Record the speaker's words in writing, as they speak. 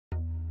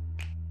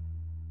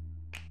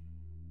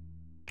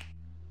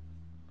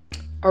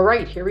All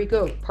right, here we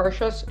go.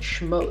 Parshas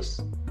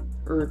Shmos,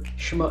 or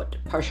Shemot,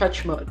 Parshat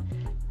Shemot.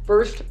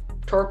 First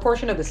Torah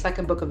portion of the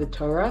second book of the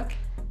Torah.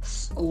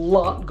 A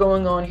lot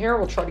going on here.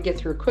 We'll try to get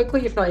through it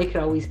quickly. If not, you can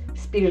always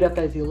speed it up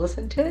as you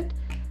listen to it.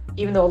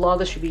 Even though a lot of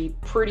this should be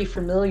pretty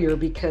familiar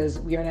because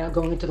we are now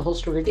going into the whole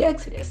story of the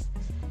Exodus.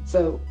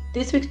 So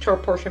this week's Torah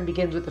portion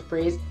begins with the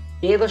phrase,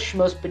 Ve'ela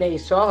Shmos B'nei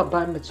Yisrael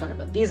Haba'im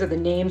Mitzrayim. These are the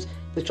names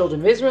of the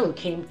children of Israel who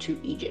came to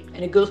Egypt.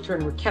 And it goes through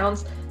and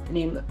recounts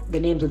the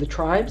names of the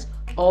tribes,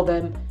 all of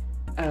them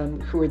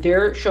who were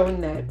there, showing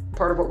that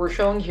part of what we're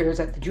showing here is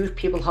that the Jewish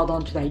people held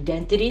on to the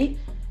identity.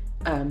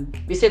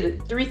 We said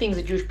that three things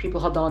the Jewish people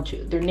held on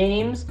to: their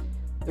names,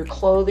 their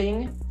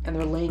clothing, and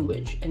their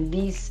language. And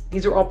these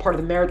are all part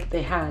of the merit that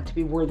they had to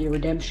be worthy of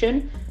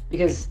redemption,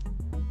 because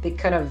they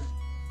kind of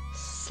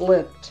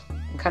slipped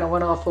and kind of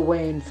went off the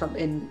way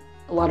in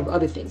a lot of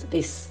other things.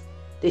 They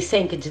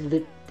sank into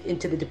the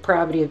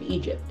depravity of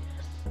Egypt.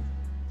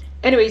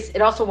 Anyways,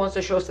 it also wants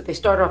to show us that they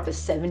started off as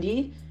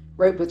 70,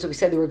 right? But so we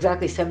said they were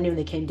exactly 70 when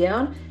they came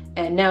down,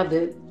 and now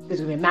there's going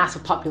to be a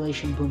massive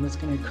population boom that's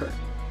going to occur.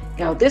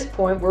 Now at this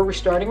point, where we're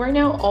starting right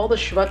now, all the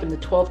Shvatim, the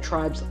 12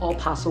 tribes, all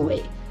pass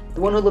away.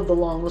 The one who lived the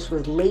longest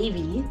was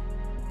Levi.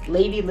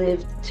 Levi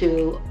lived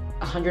till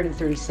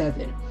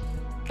 137,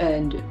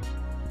 and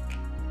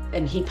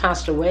he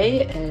passed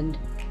away. And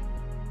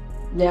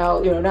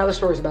now the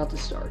story's about to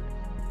start.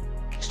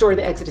 The story of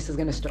the Exodus is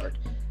going to start.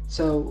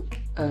 So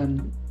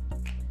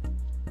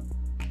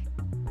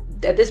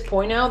at this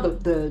point now,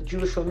 the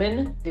Jewish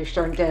women, they're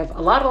starting to have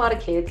a lot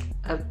of kids,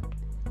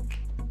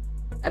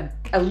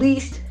 at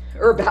least,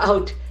 or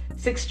about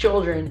 6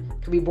 children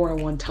can be born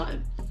at one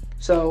time.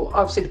 So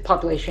obviously the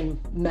population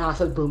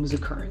massive boom is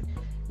occurring.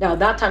 Now at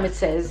that time it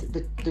says,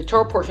 the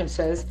Torah portion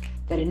says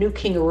that a new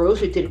king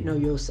arose who didn't know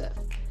Yosef.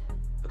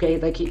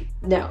 Okay,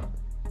 now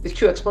there's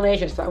two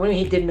explanations for that. What do you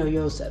mean he didn't know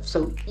Yosef?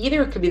 So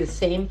either it could be the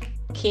same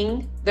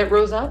king that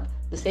rose up,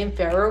 the same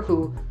Pharaoh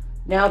who,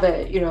 now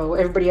that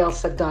everybody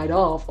else had died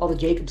off, all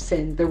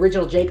the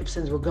original Jacob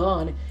sins were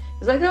gone,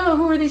 it's like, oh,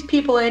 who are these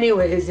people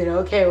anyways?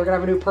 Okay, we're gonna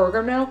have a new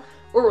program now.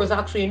 Or it was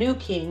actually a new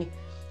king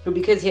who,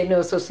 because he had no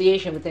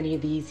association with any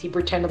of these, he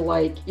pretended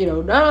like,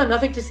 no,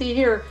 nothing to see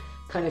here,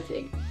 kind of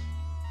thing.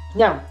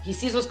 Now, he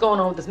sees what's going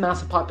on with this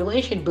massive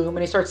population boom, and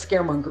he starts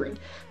scaremongering.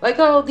 Like,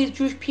 oh, these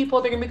Jewish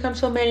people, they're going to become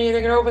so many,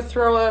 they're going to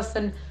overthrow us,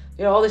 and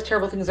all these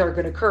terrible things are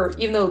going to occur,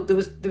 even though there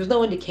was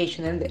no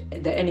indication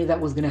that any of that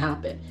was going to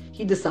happen.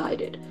 He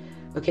decided.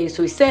 Okay,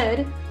 so he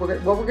said, what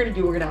we're going to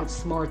do, we're going to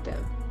outsmart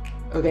them.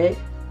 Okay?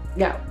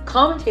 Now,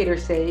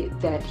 commentators say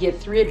that he had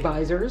 3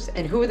 advisors,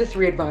 and who are the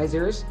 3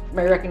 advisors? You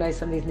might recognize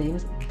some of these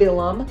names.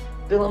 Bilam,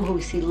 who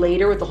we see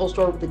later with the whole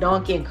story with the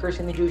donkey and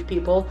cursing the Jewish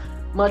people.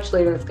 Much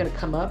later, that's going to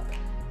come up.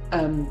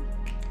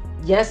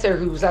 Yeser,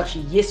 who was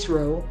actually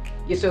Yisro,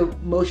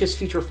 Moshe's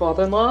future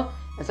father-in-law,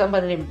 and someone by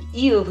the name of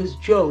Eov, who's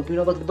Job,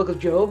 like the book of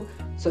Job.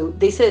 So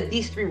they said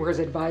these 3 were his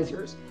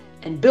advisors.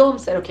 And Bilam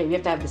said, okay, we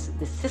have to have this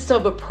system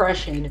of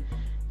oppression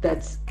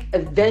that's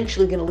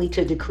eventually going to lead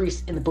to a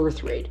decrease in the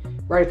birth rate,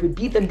 right? If we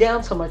beat them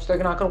down so much, they're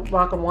not going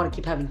to want to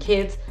keep having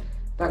kids.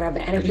 They're not going to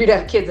have the energy to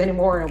have kids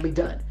anymore, and it'll be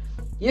done.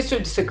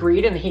 Yisro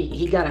disagreed, and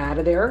he got out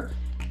of there,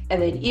 and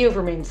then Eov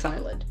remained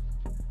silent.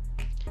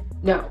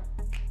 Now,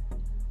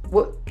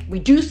 what we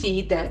do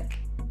see that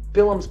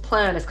Bilam's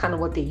plan is kind of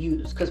what they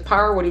use, because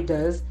Paro, what he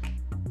does.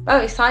 By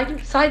the way,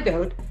 side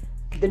note,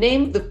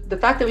 the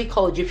fact that we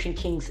call Egyptian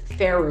kings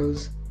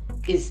pharaohs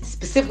is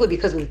specifically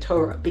because of the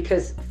Torah,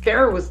 because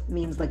Pharaoh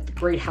means like the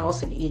great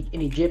house in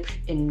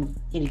Egyptian,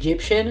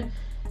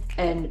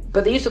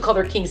 but they used to call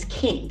their kings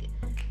king,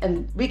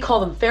 and we call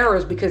them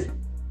pharaohs because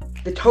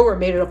the Torah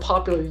made it a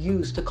popular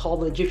use to call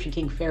the Egyptian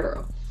king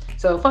Pharaoh.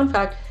 So fun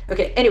fact.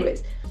 Okay,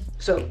 anyways,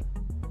 so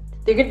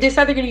they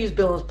decide they're going to use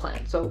Bilam's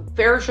plan. So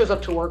Pharaoh shows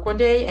up to work one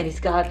day, and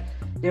he's got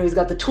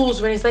the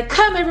tools ready. He's like,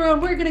 "Come,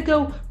 everyone, we're gonna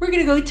go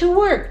to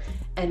work."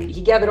 And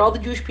he gathered all the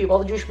Jewish people,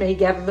 all the Jewish men. He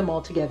gathered them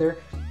all together,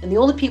 and the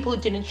only people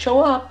who didn't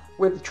show up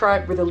were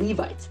the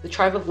Levites, the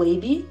tribe of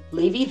Levi.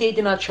 They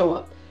did not show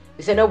up.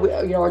 They said, "No,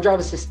 our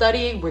job is to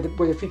study. We're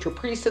the future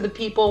priests of the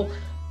people.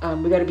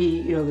 We got to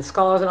be, the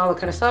scholars and all that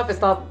kind of stuff. It's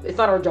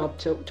not our job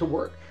to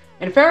work."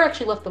 And Pharaoh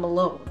actually left them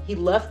alone. He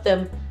left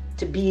them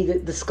to be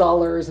the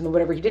scholars and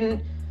whatever. He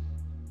didn't.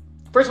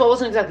 First of all, it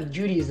wasn't exactly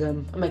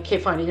Judaism. I'm like, okay,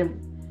 fine. Him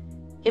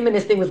and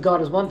his thing with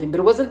God is one thing, but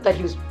it wasn't that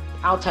he was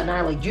out to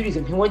annihilate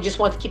Judaism. He just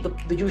wanted to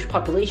keep the Jewish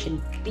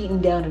population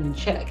beaten down and in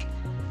check.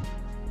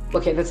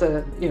 Okay,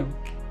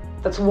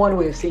 that's one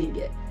way of seeing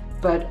it.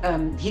 But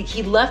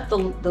he left the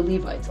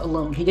Levites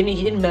alone. He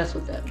didn't mess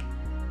with them.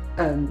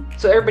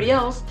 So everybody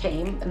else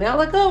came, and they're all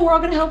like, "Oh, we're all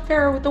going to help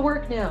Pharaoh with the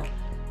work now."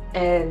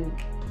 And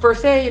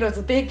first day, it's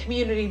a big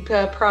community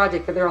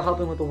project that they're all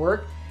helping with the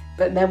work.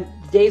 But then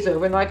the day's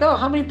over, and they're like, "Oh,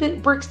 how many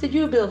bricks did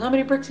you build? How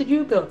many bricks did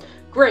you build?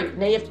 Great,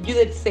 now you have to do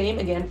the same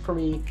again for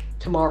me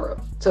tomorrow."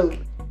 So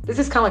this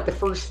is kind of like the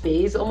first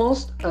phase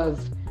almost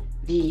of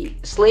the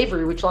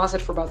slavery, which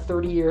lasted for about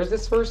 30 years,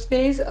 this first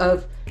phase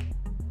of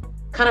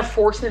kind of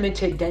forcing them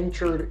into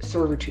indentured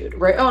servitude,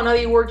 right? Oh, now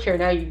that you work here,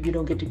 now you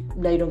don't get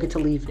to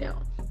leave now.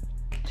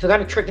 So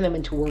kind of tricking them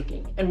into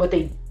working. And what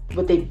the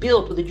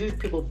Jewish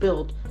people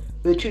built,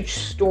 were the two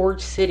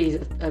storage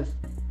cities of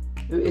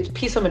it's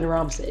Pithom and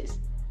Ramses.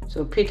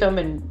 So Pithom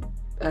and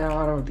I don't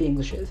know what the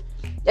English is.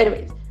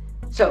 Anyways,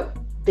 so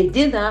they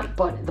did that,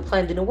 but the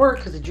plan didn't work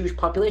because the Jewish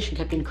population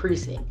kept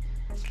increasing.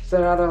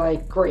 So now they're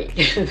like, great,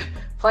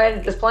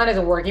 this plan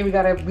isn't working. We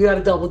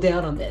gotta double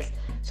down on this.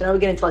 So now we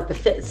get into like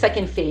the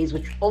second phase,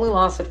 which only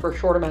lasted for a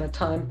short amount of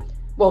time.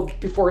 Well,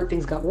 before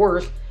things got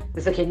worse,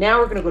 it's okay. Now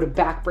we're gonna go to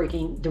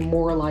backbreaking,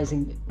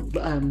 demoralizing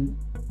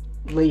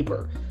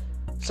labor.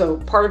 So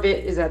part of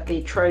it is that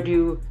they try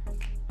to,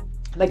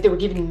 like, they were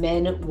giving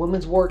men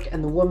women's work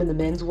and the women the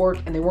men's work,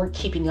 and they weren't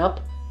keeping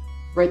up.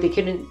 Right? They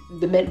couldn't.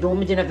 The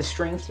women didn't have the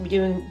strength to be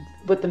doing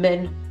what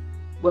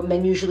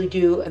men usually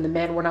do, and the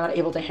men were not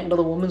able to handle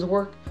the women's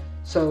work.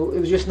 So it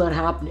was just not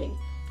happening.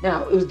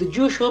 Now, it was the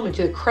Jewish women,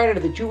 to the credit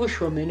of the Jewish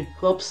women,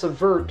 who helped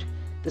subvert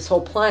this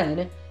whole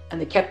plan,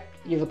 and they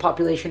kept the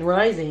population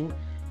rising,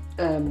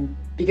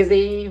 because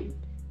they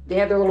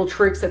had their little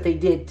tricks that they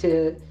did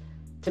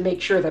to make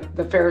sure that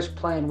the Pharaoh's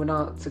plan would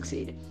not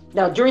succeed.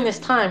 Now, during this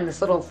time,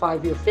 this little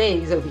 5-year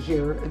phase over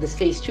here, this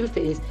phase 2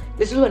 phase,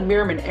 this is when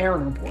Miriam and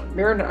Aaron are born.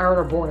 Miriam and Aaron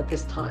are born at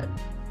this time.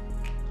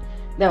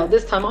 Now,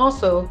 this time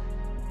also,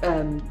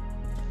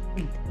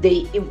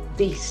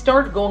 they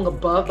started going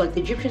above, like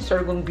the Egyptians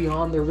started going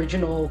beyond the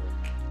original,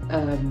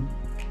 like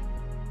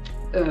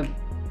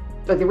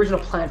the original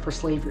plan for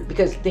slavery,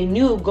 because they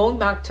knew, going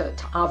back to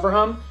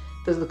Abraham,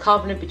 there's the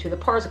covenant between the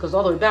Parsha, goes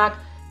all the way back,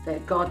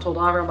 that God told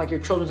Abraham, like, your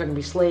children are going to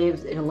be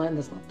slaves in a land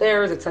that's not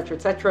theirs, etc.,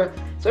 etc.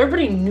 So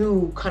everybody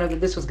knew kind of that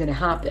this was going to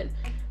happen.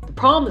 The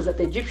problem is that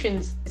the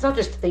Egyptians, it's not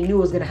just that they knew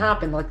it was going to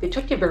happen, like, they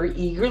took it very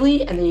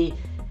eagerly, and they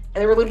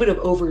were a little bit of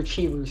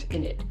overachievers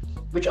in it,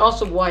 which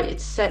also why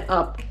it set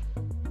up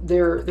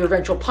their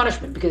eventual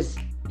punishment, because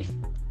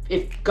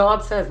if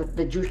God says that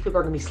the Jewish people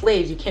are going to be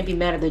slaves, you can't be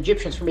mad at the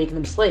Egyptians for making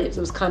them slaves.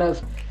 It was kind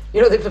of,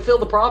 they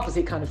fulfilled the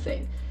prophecy kind of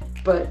thing.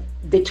 But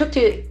they took to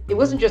it, it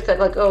wasn't just that,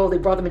 like, oh, they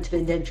brought them into the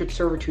indentured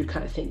servitude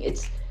kind of thing.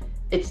 It's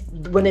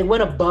when they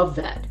went above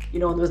that,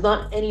 and there was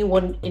not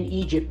anyone in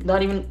Egypt,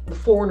 not even the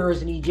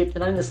foreigners in Egypt, and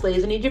not even the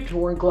slaves in Egypt, who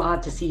weren't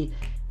glad to see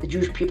the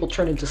Jewish people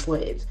turn into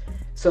slaves.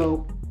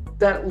 So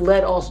that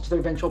led also to their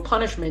eventual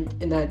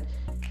punishment, in that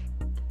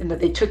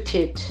they took to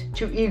it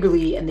too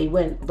eagerly, and they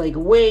went, like,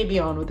 way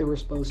beyond what they were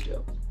supposed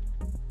to.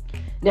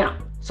 Now,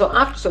 so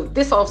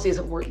this obviously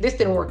this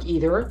didn't work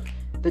either.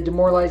 The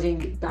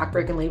demoralizing,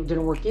 backbreaking labor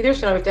didn't work either,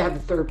 so now we have to have the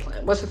third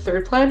plan. What's the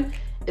third plan?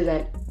 Is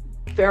that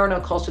Pharaoh now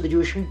calls to the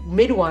Jewish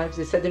midwives.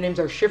 They said their names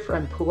are Shifra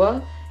and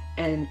Pua,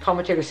 and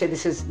commentators say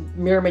this is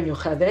Miriam and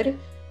Yocheved.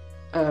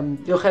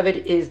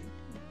 Yocheved is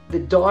the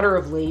daughter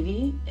of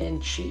Levi,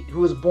 and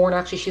who was born,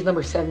 actually she's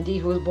number 70,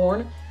 who was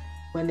born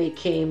when they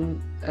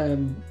came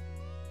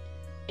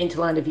into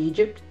the land of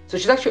Egypt. So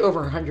she's actually over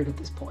 100 at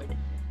this point.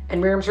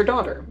 And Miriam's her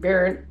daughter.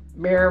 Miriam,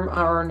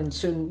 Aaron, and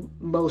soon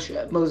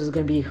Moses is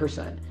going to be her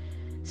son.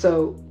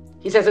 So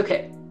he says,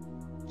 okay,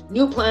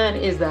 new plan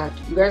is that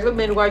you guys are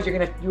midwives, you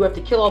have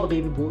to kill all the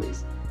baby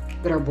boys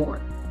that are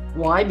born.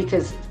 Why?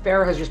 Because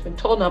Pharaoh has just been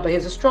told now by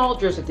his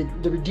astrologers that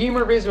the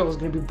Redeemer of Israel is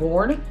going to be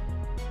born,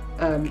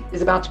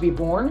 is about to be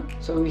born.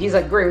 So he's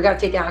like, great, we got to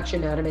take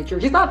action now to make sure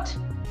he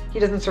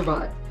doesn't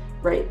survive,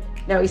 right?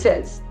 Now he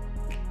says,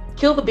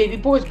 kill the baby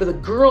boys, but the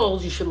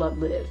girls you should let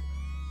live.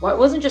 Well, it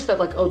wasn't just that,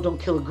 like, oh,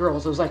 don't kill the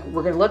girls. It was like,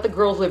 we're going to let the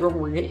girls live, and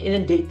we're going to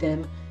inundate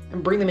them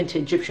and bring them into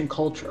Egyptian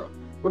culture.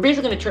 We're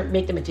basically going to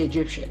make them into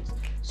Egyptians.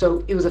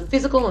 So it was a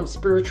physical and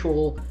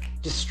spiritual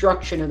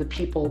destruction of the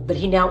people that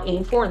he now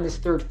aimed for in this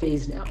third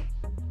phase now.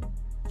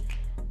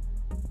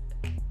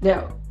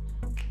 Now,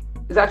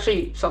 there's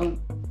actually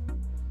some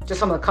of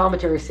the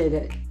commentaries say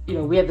that,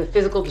 we have the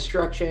physical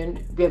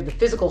destruction, we have the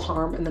physical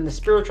harm, and then the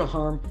spiritual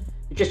harm.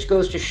 It just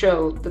goes to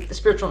show that the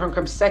spiritual harm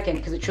comes second,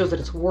 because it shows that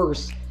it's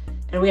worse.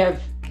 And we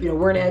have,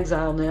 we're in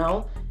exile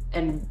now,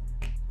 and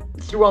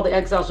through all the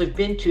exiles we've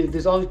been to,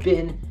 there's always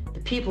been the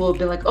people who have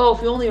been like, oh,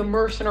 if you only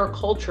immerse in our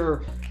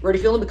culture, right,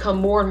 if you only become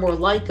more and more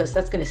like us,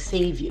 that's going to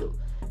save you,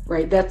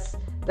 right? That's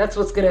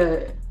what's going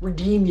to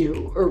redeem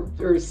you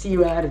or see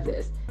you out of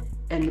this.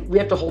 And we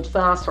have to hold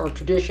fast to our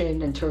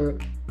tradition and to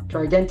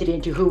our identity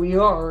and to who we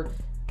are,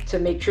 to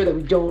make sure that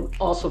we don't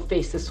also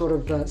face this sort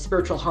of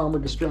spiritual harm or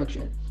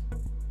destruction.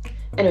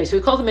 Anyway, so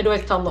he calls the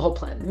midwives to tell them the whole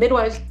plan. The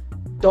midwives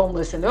don't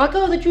listen. They're like,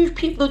 oh, the Jewish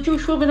people, the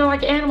Jewish women are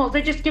like animals.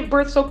 They just give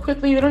birth so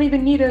quickly. They don't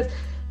even need us,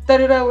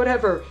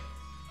 whatever.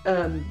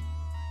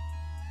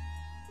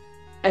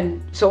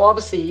 And so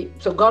obviously,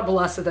 God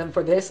blesses them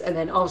for this, and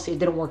then obviously it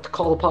didn't work to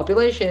call the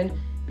population,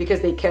 because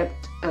they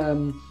kept,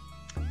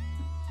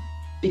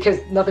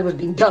 because nothing was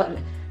being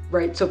done,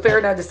 right? So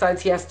Pharaoh now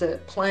decides he has to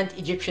plant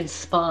Egyptian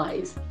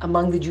spies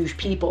among the Jewish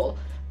people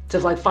to,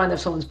 like, find if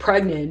someone's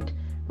pregnant,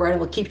 right? And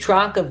we'll keep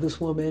track of this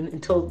woman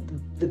until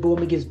the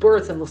woman gives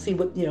birth, and we'll see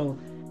what,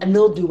 and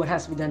they'll do what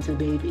has to be done to the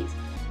babies.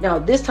 Now,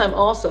 this time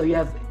also, you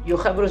have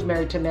Yocheved was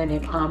married to a man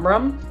named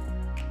Amram.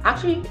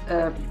 Actually,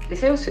 they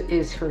say it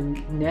is her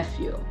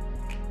nephew,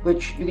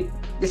 which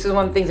this is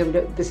one of the things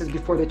that this is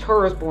before the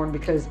Torah was born,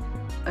 because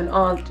an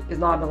aunt is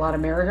not allowed to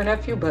marry her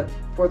nephew, but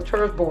before the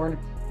Torah was born,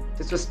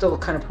 this was still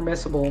kind of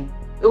permissible.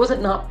 It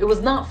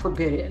was not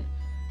forbidden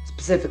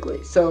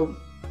specifically. So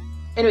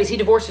anyways, he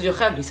divorces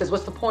Yocheved. He says,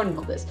 what's the point in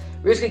all this?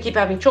 We're just going to keep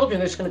having children.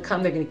 They're just going to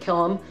come. They're going to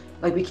kill him.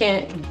 Like, we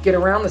can't get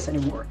around this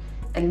anymore.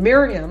 And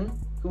Miriam,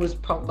 who was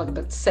probably like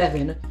about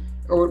 7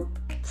 or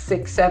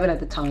 6, 7 at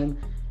the time,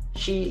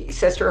 she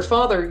says to her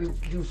father,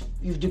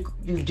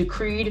 you've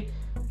decreed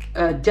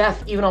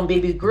death even on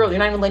baby girls. You're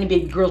not even letting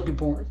baby girls be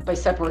born by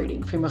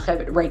separating from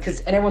Yocheved, right?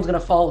 And everyone's going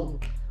to follow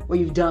what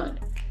you've done.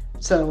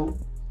 So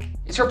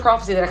it's her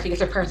prophecy that actually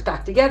gets her parents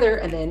back together.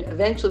 And then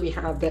eventually we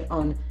have that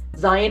on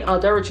Zion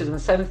Adar, which is on the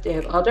 7th day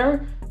of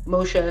Adar,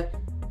 Moshe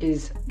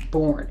is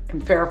born,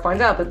 and Pharaoh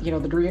finds out that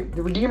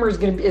the Redeemer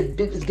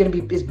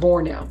is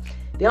born now.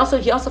 He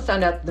also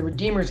found out the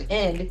Redeemer's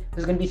end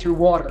was going to be through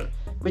water,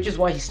 which is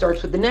why he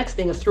starts with the next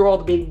thing of throw all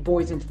the baby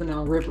boys into the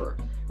Nile River.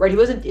 Right?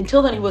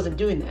 Until then he wasn't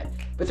doing that,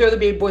 but throw the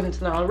baby boys into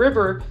the Nile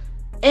River,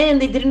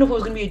 and they didn't know if it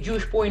was going to be a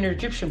Jewish boy and an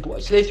Egyptian boy,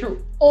 so they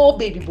threw all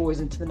baby boys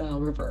into the Nile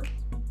River.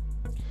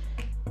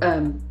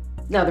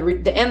 Now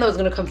the end that was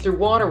going to come through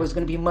water was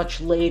going to be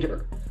much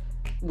later,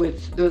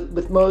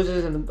 with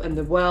Moses and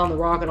the well and the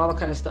rock and all that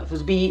kind of stuff.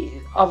 It was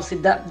obviously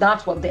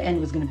that's what the end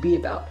was going to be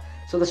about.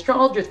 So the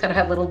astrologers kind of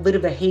had a little bit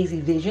of a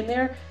hazy vision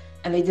there,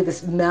 and they did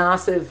this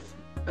massive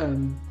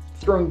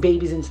throwing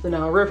babies into the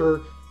Nile River,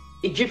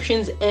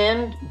 Egyptians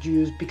and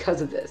Jews,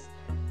 because of this.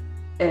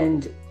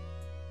 And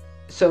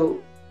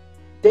so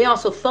they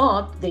also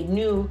thought, they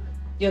knew,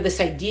 this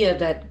idea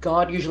that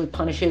God usually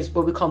punishes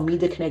what we call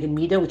midah keneged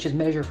midah, which is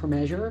measure for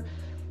measure.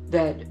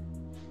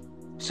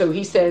 So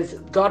he says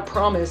God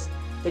promised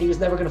that he was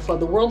never going to flood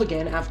the world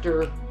again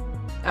after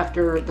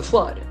the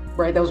flood,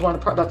 right? That was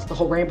that's the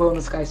whole rainbow in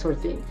the sky sort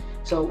of thing.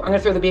 So I'm going to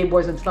throw the baby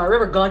boys into the Nile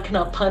River. God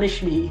cannot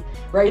punish me,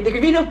 right? There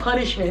can be no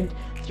punishment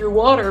through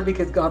water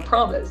because God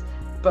promised.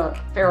 But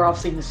Pharaoh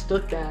obviously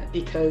mistook that,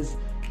 because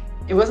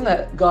it wasn't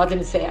that God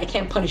didn't say, I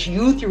can't punish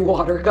you through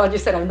water. God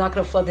just said, I'm not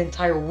going to flood the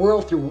entire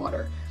world through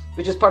water,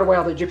 which is part of why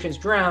all the Egyptians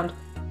drowned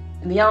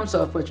in the Yam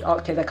Suf, which,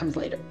 okay, that comes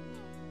later.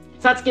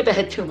 Let's not skip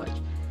ahead too much.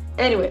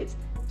 Anyways,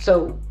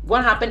 so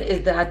what happened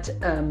is that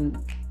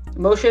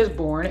Moshe is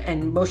born,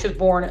 and Moshe is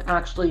born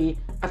actually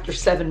after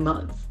 7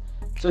 months.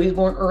 So he's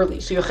born early.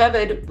 So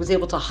Yocheved was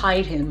able to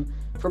hide him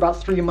for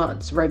about 3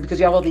 months, right? Because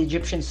you have all the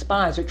Egyptian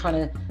spies who are trying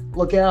to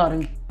look out,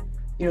 and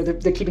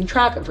they're keeping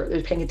track of her.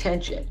 They're paying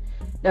attention.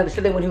 Now they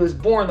said that when he was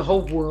born, the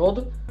whole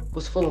world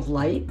was full of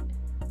light.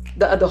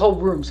 The whole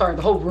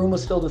room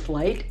was filled with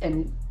light,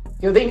 and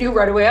they knew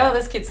right away, oh,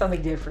 this kid's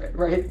something different,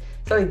 right?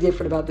 Something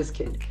different about this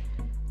kid.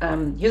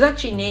 He was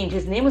actually named,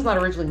 his name was not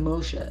originally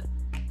Moshe.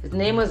 His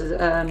name was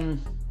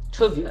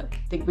Tuvia,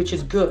 which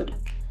is good.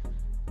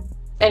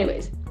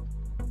 Anyways,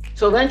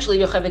 so eventually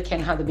Yocheved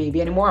can't have the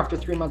baby anymore after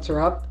 3 months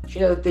are up.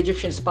 The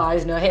Egyptian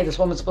spies know, hey, this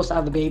woman's supposed to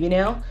have the baby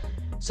now.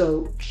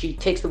 So she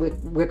takes the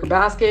wicker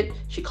basket,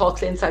 she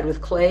caulks the inside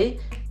with clay,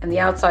 and the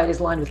outside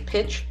is lined with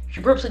pitch. She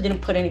purposely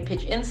didn't put any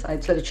pitch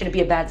inside so that it shouldn't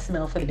be a bad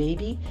smell for the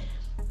baby.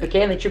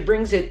 Okay, and then she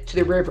brings it to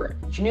the river.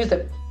 She knows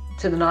that,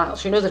 to the Nile.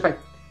 She knows that if I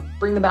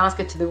bring the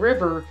basket to the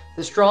river,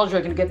 the astrologers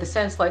are going to get the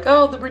sense like,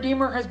 oh, the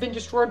Redeemer has been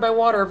destroyed by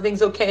water,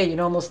 everything's okay, and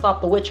they'll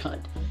stop the witch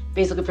hunt,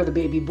 basically for the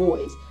baby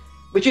boys,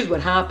 which is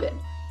what happened.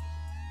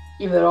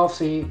 Even though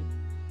obviously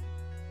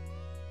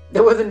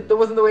there wasn't the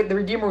way the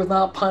Redeemer was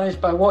not punished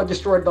by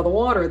destroyed by the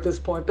water at this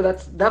point,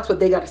 but that's what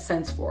they got a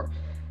sense for.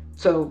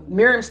 So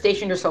Miriam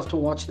stationed herself to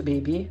watch the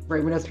baby,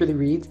 right? We know through the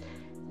reeds.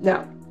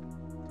 Now,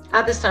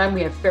 at this time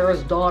we have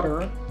Pharaoh's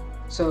daughter.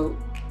 So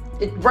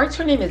it writes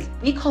her name as,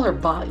 we call her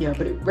Batya,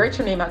 but it writes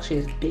her name actually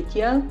as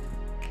Bitya.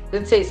 It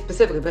doesn't say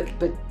specifically, but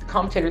the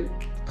commentators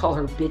call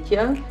her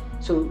Bitya.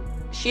 So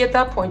she, at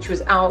that point, she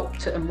was out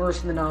to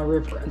immerse in the Nile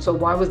River. And so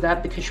why was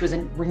that? Because she was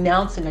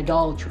renouncing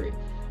idolatry,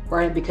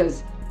 right?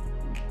 Because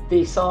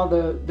they saw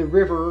the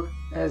river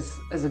as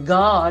a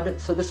god.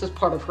 So this was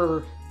part of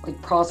her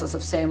process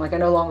of saying, I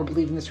no longer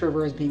believe in this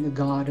river as being a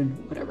god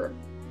and whatever.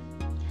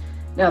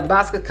 Now the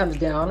basket comes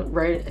down,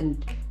 right?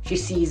 And she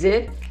sees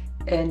it,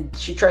 and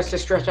she tries to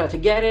stretch out to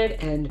get it,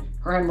 and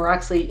her hand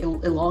miraculously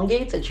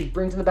elongates, and she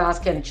brings in the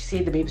basket, and she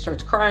sees the baby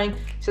starts crying.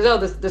 She says, oh,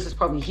 this is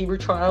probably a Hebrew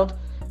child,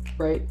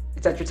 right?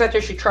 Etc.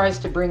 etc. She tries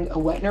to bring a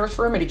wet nurse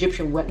for him, an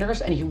Egyptian wet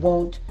nurse, and he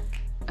won't.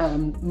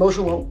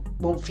 Moshe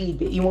won't feed,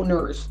 he won't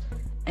nurse,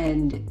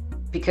 and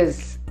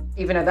because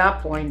even at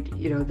that point,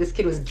 this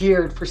kid was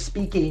geared for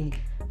speaking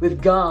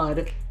with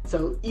God.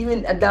 So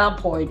even at that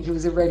point, he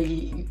was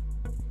already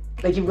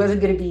he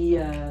wasn't going to be.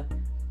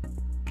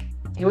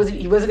 He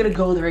wasn't going to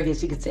go there, I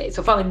guess you could say.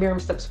 So finally, Miriam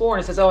steps forward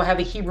and says, "Oh, I have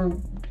a Hebrew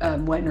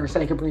wet nurse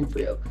that I can bring for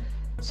you."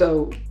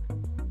 So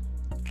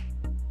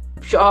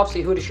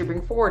obviously, who does she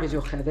bring forward is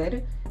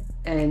Yocheved,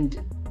 and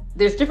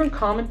there's different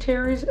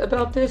commentaries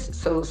about this.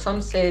 So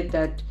some say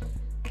that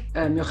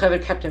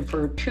Yocheved kept him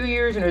for 2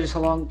 years, just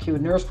how long he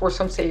would nurse for.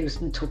 Some say it was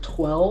until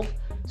 12.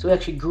 So he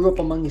actually grew up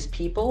among his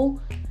people.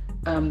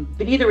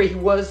 But either way, he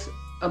was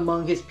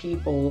among his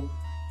people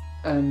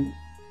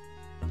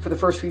for the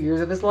first few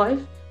years of his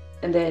life.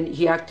 and then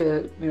he had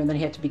to, then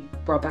he had to be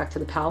brought back to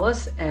the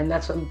palace, and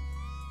that's when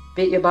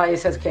Beit Yabaya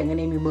says, okay, I'm going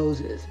to name you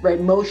Moses, right?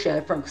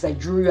 Moshe, because I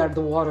drew you out of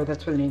the water,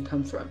 that's where the name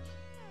comes from.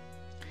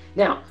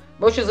 Now,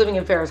 Moshe's living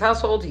in Pharaoh's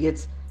household. He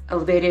gets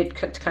elevated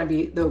to kind of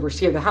be the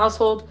overseer of the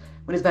household.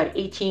 When he's about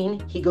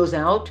 18, he goes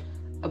out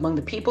among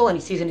the people, and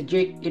he sees an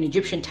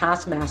Egyptian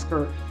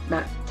taskmaster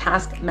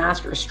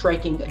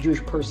striking a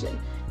Jewish person.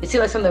 It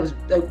seemed like something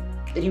that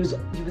he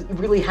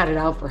really had it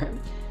out for him.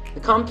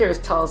 The commentators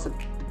tell us that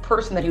the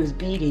person that he was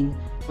beating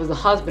was the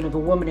husband of a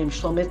woman named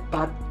Shlomit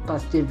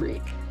Bas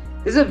Divri.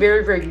 This is a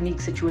very, very unique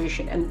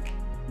situation, and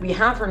we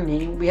have her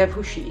name, we have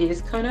who she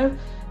is, kind of,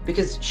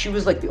 because she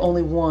was like the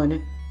only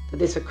one that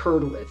this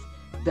occurred with.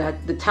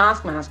 That the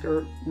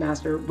taskmaster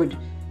would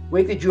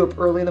wake the Jew up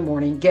early in the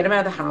morning, get him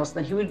out of the house,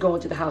 then he would go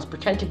into the house,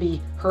 pretend to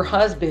be her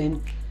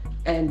husband,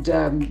 and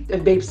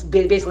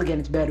basically get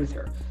into bed with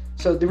her.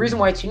 So the reason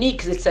why it's unique,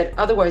 because it said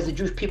otherwise the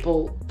Jewish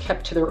people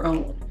kept to their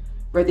own,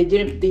 right? They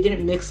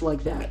didn't mix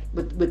like that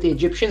with the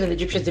Egyptians, and the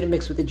Egyptians didn't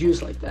mix with the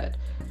Jews like that.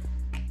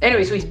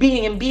 Anyway, so he's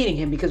beating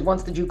him because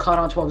once the Jew caught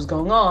on to what was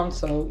going on,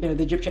 so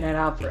the Egyptian had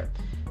out for him.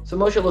 So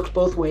Moshe looks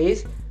both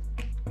ways.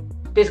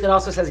 Basically, it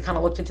also says he kind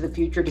of looked into the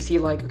future to see,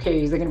 like,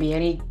 okay, is there going to be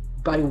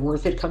anybody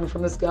worth it coming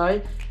from this guy?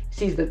 He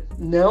sees that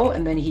no,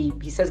 and then he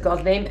says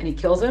God's name, and he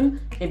kills him,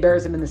 and he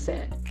buries him in the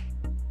sand.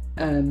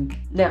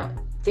 Now,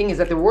 the thing is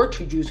that there were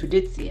two Jews who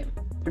did see him.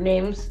 Their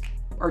names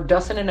are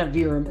Dussin and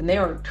Aviram, and they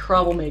are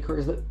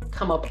troublemakers that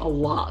come up a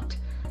lot.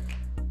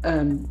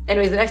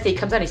 Anyways, the next day he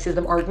comes out, he sees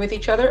them arguing with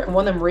each other, and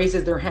one of them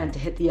raises their hand to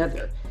hit the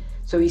other.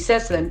 So he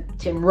says to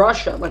him,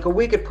 Russia, like a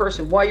wicked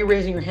person, why are you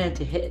raising your hand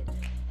to hit?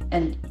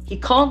 And he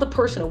called the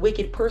person a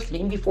wicked person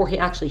even before he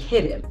actually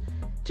hit him,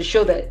 to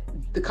show that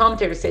the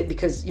commentators say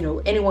because,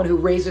 anyone who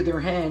raises their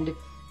hand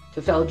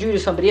to fellow Jew to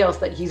somebody else,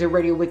 that he's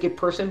already a wicked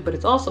person, but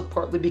it's also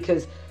partly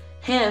because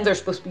hands are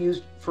supposed to be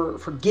used for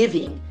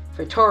giving,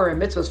 for Torah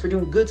and mitzvahs, for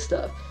doing good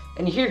stuff.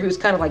 And here he was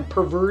kind of like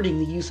perverting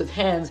the use of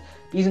hands,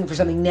 using it for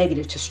something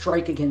negative, to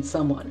strike against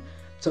someone.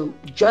 So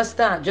just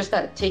that,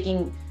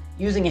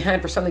 using a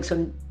hand for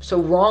something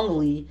so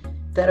wrongly,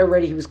 that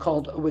already he was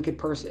called a wicked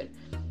person.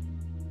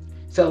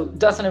 So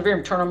Dustin and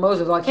Aviram turn on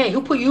Moses, like, hey,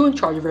 who put you in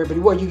charge of everybody?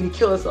 What, you gonna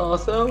kill us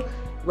also?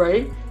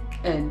 Right?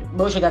 And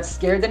Moshe got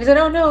scared. Then he said,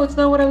 oh no, it's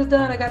not what I was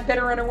done. I got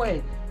better run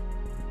away.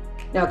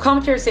 Now,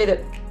 commentators say that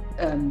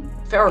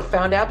Pharaoh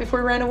found out before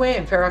he ran away,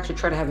 and Pharaoh actually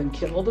tried to have him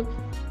killed,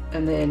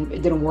 and then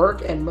it didn't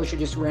work, and Moshe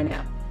just ran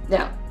out.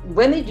 Now,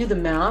 when they do the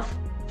math,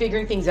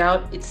 figuring things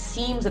out, it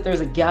seems that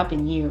there's a gap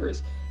in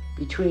years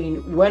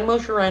between when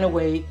Moshe ran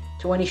away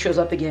to when he shows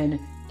up again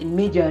in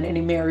Midian and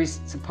he marries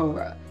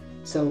Zipporah.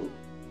 So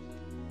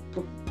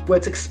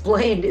what's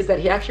explained is that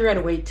he actually ran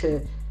away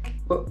to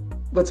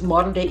what's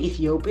modern day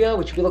Ethiopia,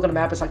 which if you look on a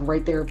map, it's like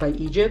right there by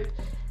Egypt.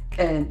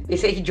 And they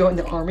say he joined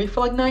the army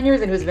for like 9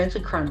 years, and he was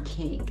eventually crowned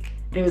king.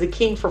 And he was a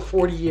king for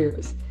 40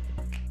 years.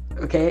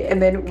 Okay,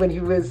 and then when he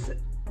was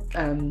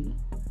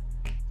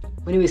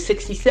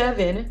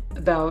 67,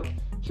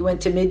 he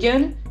went to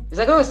Midian. He's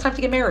like, oh, it's time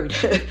to get married.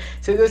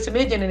 So he goes to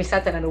Midian and he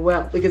sat down in a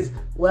well, because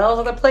wells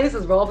are the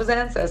places where all of his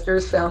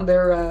ancestors found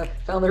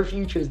their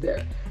futures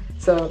there.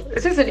 So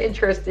this is an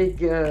interesting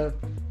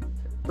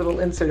little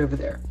insert over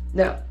there.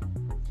 Now,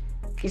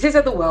 he sits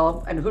at the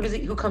well, and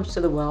who comes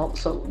to the well?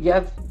 So you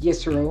have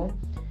Yisro,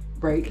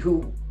 right,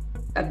 who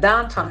at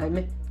that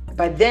time,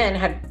 by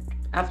then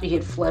after he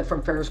had fled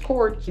from Pharaoh's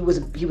court, he was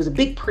a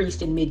big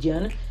priest in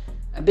Midian,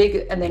 and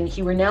then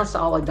he renounced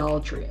all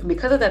idolatry. And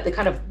because of that,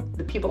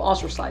 the people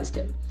ostracized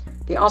him.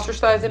 They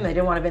ostracized him, they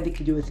didn't want to have anything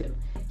to do with him.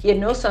 He had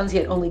no sons, he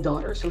had only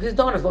daughters. So his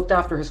daughters looked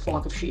after his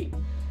flock of sheep.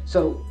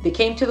 So they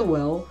came to the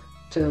well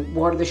to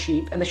water the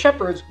sheep, and the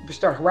shepherds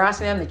start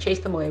harassing them, they chase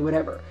them away,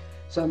 whatever.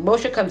 So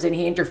Moshe comes in,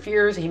 he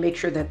interferes, and he makes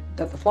sure that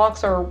the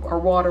flocks are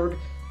watered,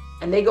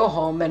 and they go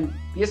home, and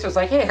Yisro's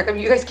like, hey, how come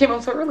you guys came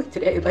home so early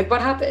today? Like,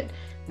 what happened?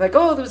 Like,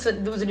 oh, there was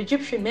an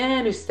Egyptian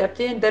man who stepped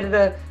in,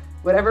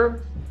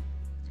 whatever.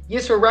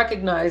 Yisro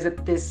recognized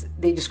that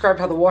they described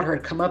how the water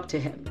had come up to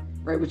him,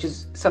 right, which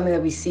is something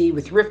that we see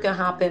with Rivka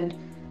happened.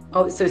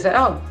 Oh, so he said,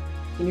 oh,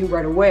 he knew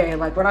right away.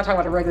 Like, we're not talking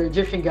about a regular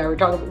Egyptian guy. We're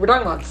talking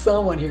about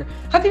someone here.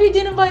 How come you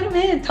didn't invite him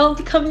in? Tell him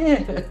to come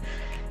in.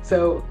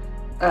 So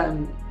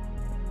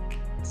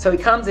he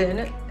comes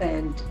in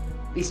and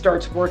he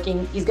starts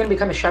working. He's going to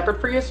become a shepherd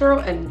for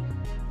Yisro, and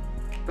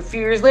a few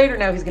years later,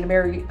 now he's going to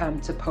marry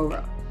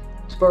Zipporah.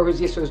 Zipporah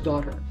was Yisro's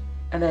daughter,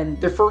 and then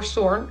their first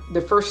son,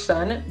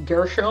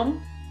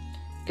 Gershom,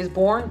 is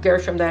born.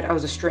 Gershom, that I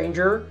was a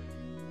stranger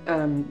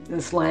in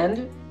this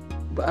land,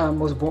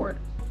 was born.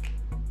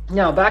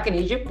 Now, back in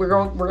Egypt,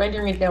 we're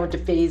entering now into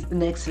the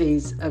next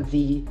phase of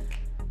the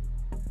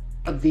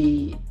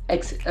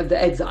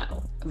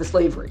exile, of the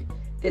slavery.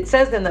 It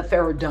says then that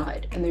Pharaoh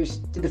died, and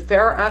did the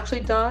Pharaoh actually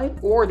die,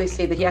 or they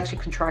say that he actually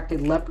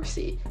contracted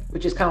leprosy,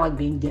 which is kind of like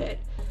being dead.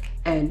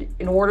 And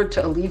in order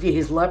to alleviate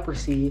his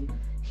leprosy,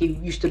 he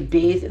used to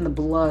bathe in the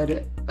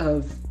blood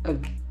of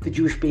the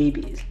Jewish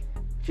babies,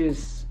 which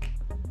is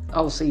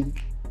obviously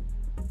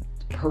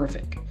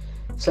horrific.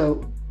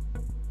 So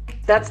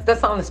That's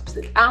not the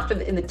specific.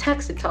 In the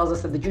text, it tells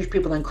us that the Jewish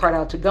people then cried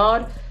out to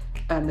God.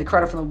 They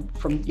cried out from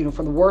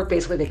the work.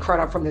 Basically, they cried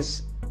out from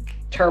this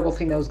terrible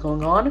thing that was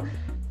going on,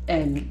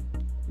 and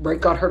right,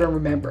 God heard and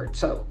remembered.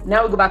 So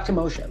now we go back to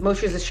Moshe.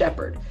 Moshe is a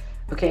shepherd,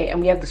 okay, and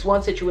we have this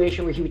one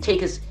situation where he would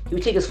take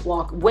his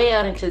flock way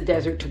out into the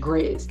desert to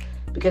graze,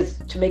 because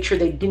to make sure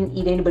they didn't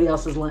eat anybody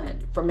else's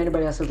land.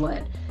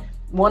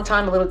 One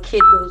time, a little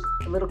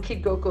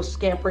kid goes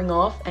scampering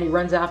off, and he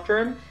runs after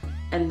him,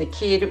 and the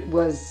kid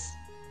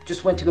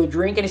just went to go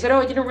drink, and he said, "Oh,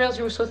 I didn't realize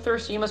you were so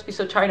thirsty. You must be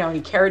so tired now." And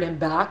he carried him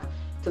back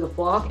to the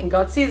flock, and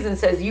God sees it and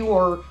says, "You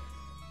are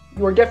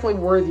definitely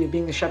worthy of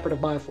being the shepherd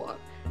of my flock."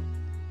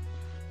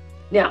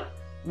 Now,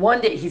 one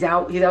day he's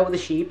out with the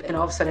sheep, and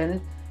all of a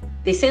sudden,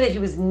 they say that he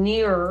was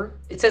near.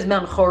 It says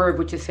Mount Horeb,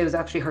 which is was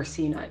actually Har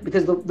Sinai,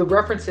 because the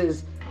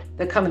references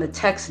that come in the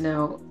text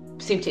now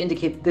seem to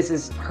indicate that this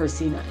is Har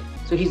Sinai.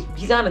 So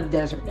he's out in the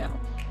desert now,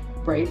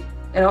 right?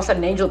 And all of a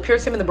sudden, an angel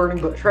appears to him in the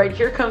burning bush. Right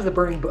here comes the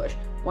burning bush.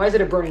 Why is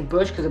it a burning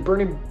bush? Because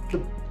the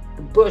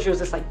bush, it was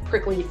this like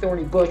prickly,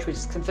 thorny bush, which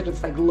is considered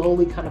this like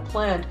lowly kind of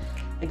plant.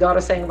 And God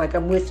is saying, like,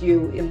 I'm with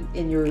you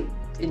in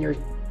your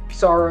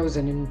sorrows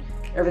and in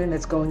everything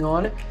that's going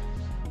on.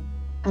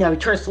 Now he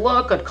turns to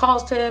look. God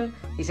calls to him.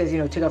 He says,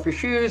 take off your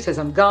shoes. Says,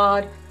 I'm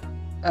God.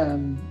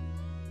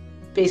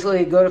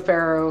 Basically, go to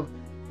Pharaoh,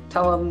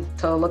 tell him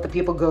to let the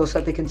people go so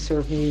that they can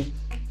serve me,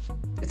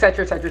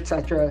 etc., etc.,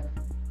 etc.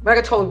 I'm not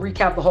gonna totally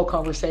recap the whole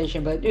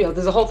conversation, but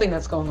there's a whole thing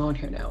that's going on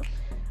here now.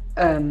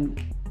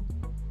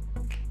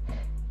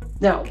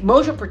 Now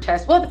Moshe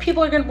protests. Well,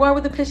 why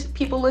would the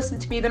people listen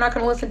to me? They're not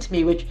gonna listen to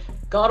me. Which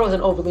God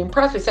wasn't overly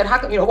impressed. He said, "How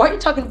come? Why are you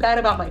talking bad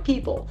about my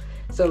people?"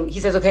 So he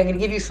says, "Okay, I'm gonna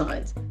give you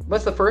signs."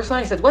 What's the first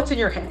sign? He says, "What's in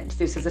your hand?"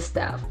 This is a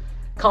staff.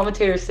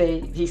 Commentators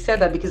say he said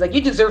that because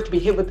you deserve to be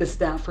hit with the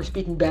staff for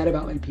speaking bad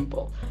about my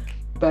people.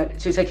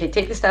 But so he's like, "Okay,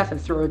 take the staff and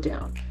throw it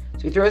down."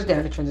 So he throws it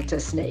down. It turns into a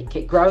snake.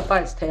 Okay, grab it by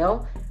its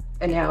tail,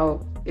 and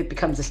now it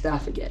becomes a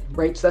staff again.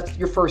 Right. So that's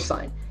your first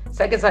sign.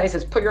 Second sign, he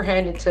says, put your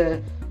hand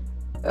into,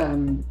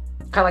 kind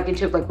of like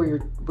into like where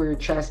your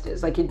chest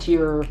is, like into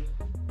your,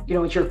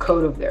 into your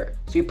coat over there.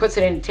 So he puts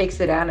it in, takes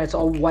it out, and it's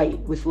all white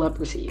with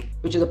leprosy,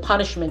 which is a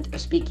punishment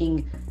of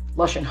speaking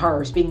lashon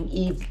hara,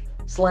 speaking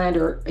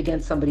slander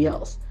against somebody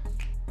else.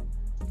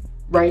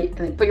 Right, and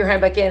then put your hand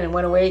back in and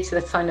went away. So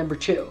that's sign number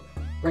 2.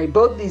 Right,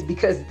 both of these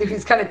because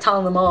he's kind of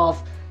telling them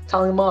off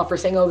for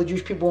saying, "Oh, the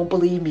Jewish people won't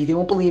believe me. They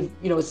won't believe,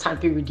 it's time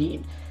to be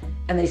redeemed."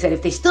 And they said,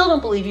 if they still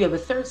don't believe you have a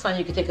third sign,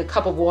 you can take a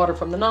cup of water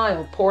from the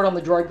Nile, pour it on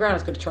the dry ground,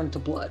 it's going to turn into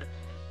blood.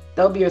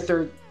 That'll be your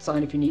third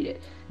sign if you need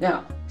it.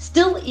 Now,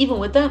 still, even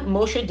with that,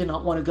 Moshe did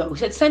not want to go. He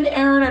said, "Send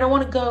Aaron, I don't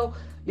want to go.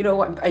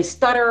 I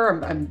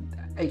stutter,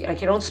 I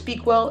don't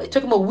speak well." It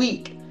took him a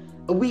week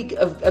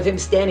of him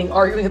standing,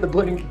 arguing at the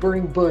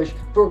burning bush,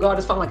 before God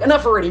is finally like,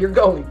 "Enough already, you're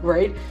going,"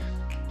 right?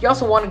 He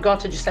also wanted God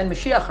to just send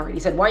Mashiach already. He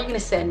said, "Why are you going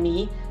to send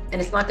me?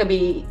 And it's not going to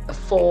be a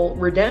full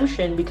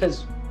redemption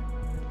because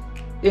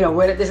this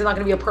is not going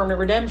to be a permanent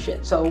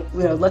redemption. So,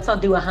 let's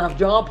not do a half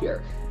job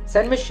here.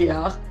 Send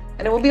Mashiach,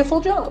 and it will be a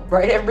full job,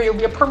 right? It will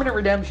be a permanent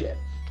redemption."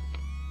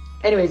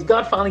 Anyways,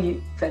 God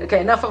finally said, "Okay,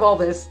 enough of all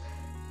this.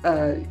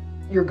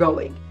 You're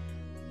going.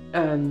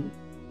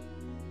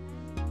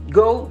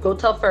 Go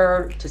tell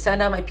Pharaoh to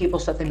send out my people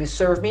so that they may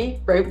serve me,"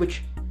 right?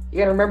 Which you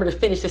got to remember to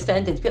finish the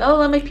sentence. "Oh,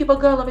 let my people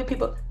go. Let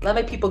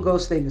my people go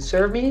so they may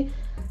serve me."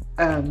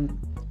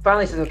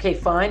 Finally says, "Okay,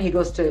 fine." He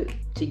goes to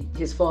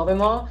his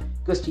father-in-law,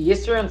 goes to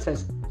Yisro and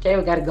says, "Okay,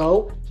 we got to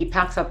go." He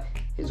packs up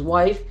his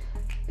wife,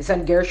 his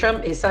son Gershom,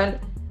 his son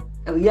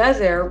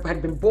Eliezer had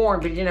been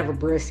born, but he didn't have a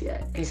bris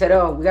yet. And he said,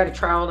 "Oh, we got a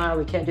trial now.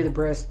 We can't do the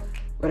bris,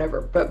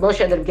 whatever." But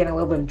Moshe ended up getting a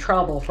little bit in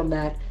trouble from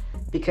that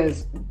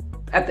because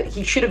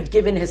he should have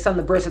given his son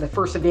the bris at the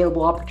first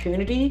available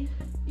opportunity.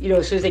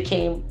 As soon as they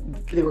came,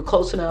 they were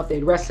close enough,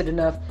 they'd rested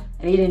enough,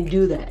 and he didn't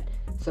do that.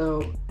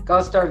 So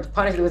God started to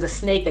punish him. There was a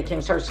snake that came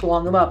and started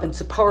swallowing him up, and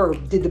Zipporah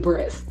did the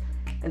bris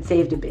and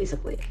saved him,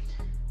 basically.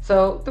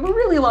 So there were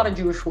really a lot of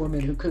Jewish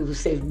women who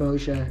saved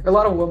Moshe, or a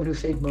lot of women who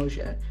saved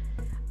Moshe.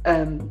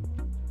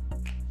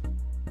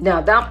 Now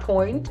at that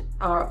point,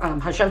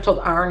 Hashem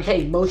told Aaron,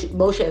 "Hey,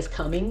 Moshe is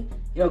coming.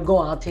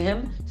 Go out to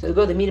him." So they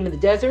go to meet him in the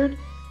desert,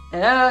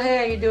 and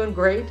 "Hey, you're doing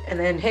great." And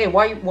then, "Hey,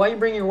 why you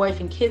bring your wife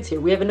and kids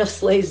here? We have enough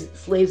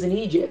slaves in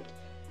Egypt.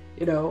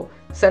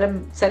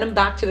 Send him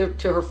back to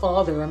her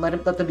father and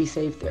let them be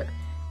safe there."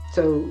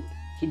 So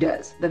he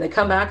does. Then they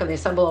come back and they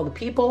assemble all the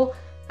people,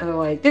 and they're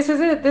like, "This is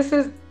it. This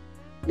is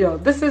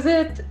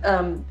it."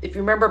 If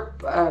you remember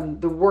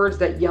the words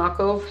that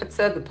Yaakov had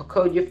said, the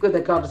Pakod Yifkud,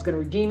 that God is going to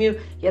redeem you.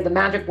 He had the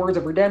magic words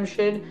of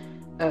redemption.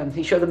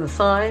 He showed them the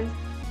signs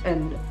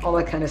and all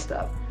that kind of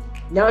stuff.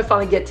 Now we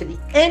finally get to the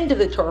end of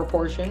the Torah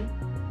portion.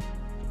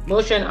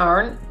 Moshe and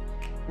Aaron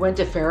went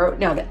to Pharaoh.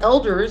 Now the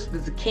elders,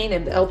 the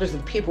Canaan, the elders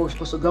of the people were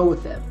supposed to go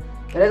with them.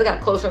 But as they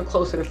got closer and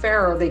closer to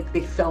Pharaoh,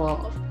 they fell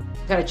off,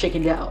 kind of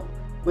chickened out,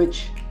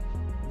 which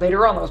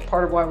later on, that was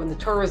part of why when the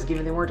Torah was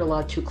given, they weren't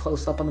allowed too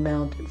close up on the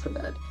mountain for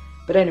that.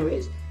 But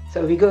anyways,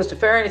 so he goes to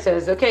Pharaoh and he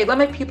says, "Okay, let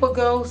my people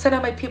go, send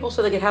out my people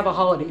so they can have a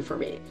holiday for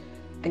me."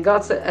 And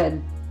God said,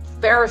 and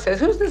Pharaoh says,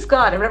 "Who's this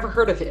God? I've never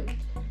heard of him."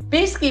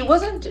 Basically, it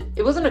wasn't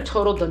a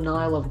total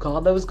denial of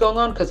God that was going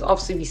on, because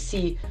obviously we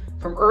see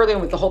from earlier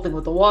with the whole thing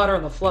with the water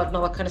and the flood and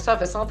all that kind of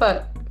stuff. It's not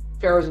that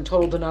Pharaoh's in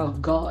total denial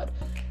of God.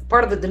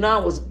 Part of the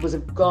denial was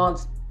of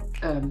God's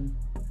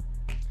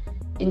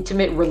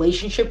intimate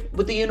relationship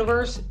with the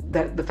universe,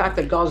 that the fact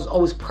that God was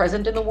always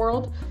present in the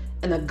world,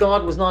 and that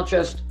God was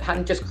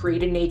hadn't just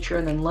created nature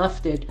and then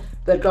left it,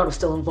 that God was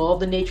still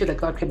involved in nature, that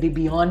God could be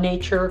beyond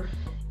nature.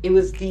 It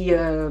was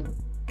the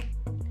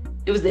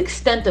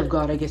extent of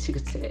God, I guess you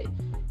could say.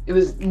 It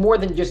was more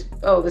than just,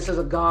 oh, this is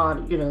a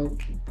God,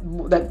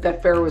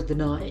 that Pharaoh was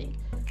denying.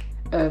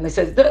 And they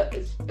said,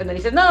 and then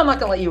he said, no, I'm not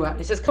going to let you out. And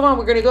he says, come on,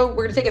 we're going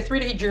to take a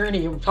 3-day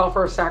journey and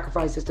offer our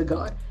sacrifices to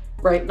God,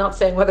 right? Not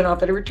saying whether or not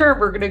that he returned,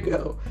 we're going to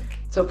go.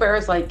 So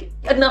Pharaoh's like,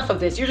 enough of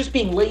this. You're just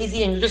being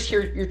lazy, and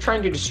you're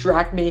trying to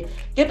distract me.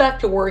 Get back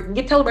to work, and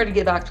tell everybody to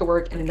get back to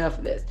work, and enough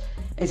of this.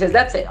 And he says,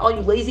 that's it. All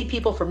you lazy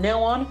people from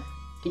now on,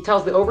 he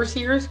tells the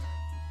overseers,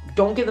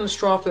 don't give them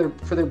straw for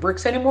their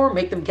bricks anymore.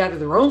 Make them gather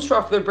their own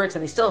straw for their bricks,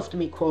 and they still have to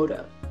meet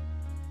quota.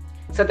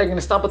 Said they're going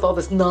to stop with all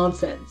this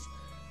nonsense,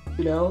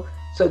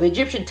 So the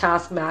Egyptian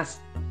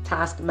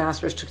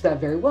taskmasters took that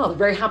very well. They're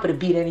very happy to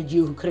beat any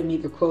Jew who couldn't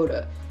meet their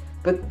quota.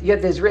 But you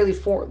had the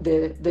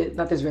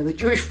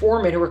Jewish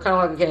foremen who were kind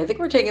of like, okay, I think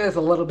we're taking this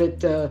a little bit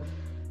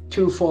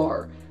too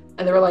far.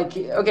 And they were like,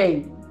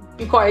 okay,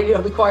 be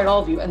quiet,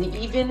 all of you. And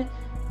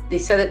they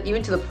said that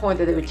even to the point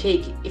that they would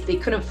take, if they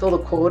couldn't fill the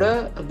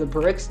quota of the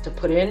bricks to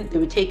put in, they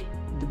would take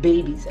the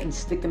babies and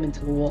stick them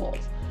into the walls.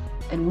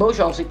 And Moshe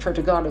obviously turned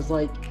to God and was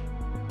like,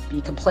 he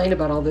complained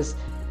about all this.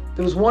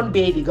 There was one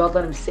baby, God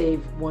let him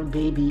save one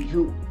baby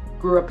who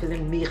grew up, his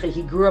name Micha.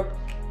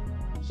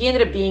 He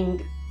ended up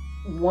being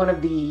one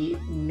of the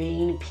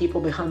main people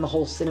behind the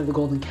whole sin of the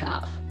golden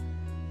calf.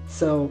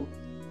 So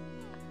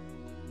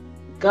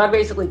God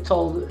was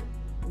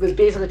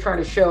basically trying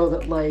to show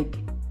that,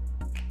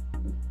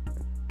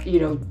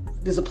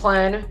 there's a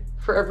plan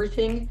for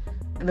everything,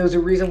 and there was a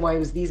reason why it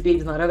was these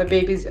babies, not other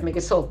babies. I mean,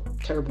 it's still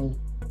a terrible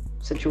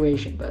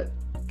situation, but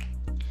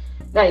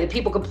now the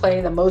people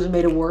complaining that Moses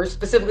made it worse,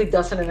 specifically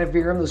Dustin and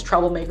Aviram, those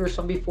troublemakers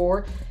from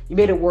before. He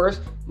made it worse.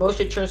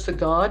 Moshe turns to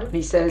God and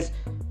he says,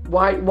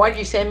 why did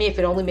you send me if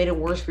it only made it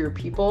worse for your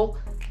people?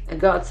 And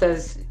God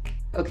says,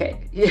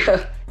 okay,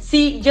 yeah,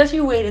 just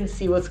you wait and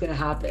see what's going to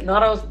happen.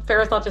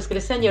 Pharaoh's not just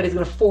going to send you out, he's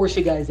going to force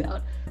you guys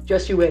out.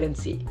 Just you wait and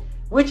see.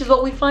 Which is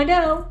what we find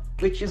out,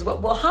 which is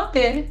what will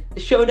happen, the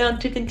showdown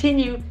to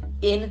continue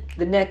in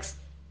the next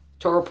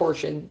Torah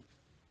portion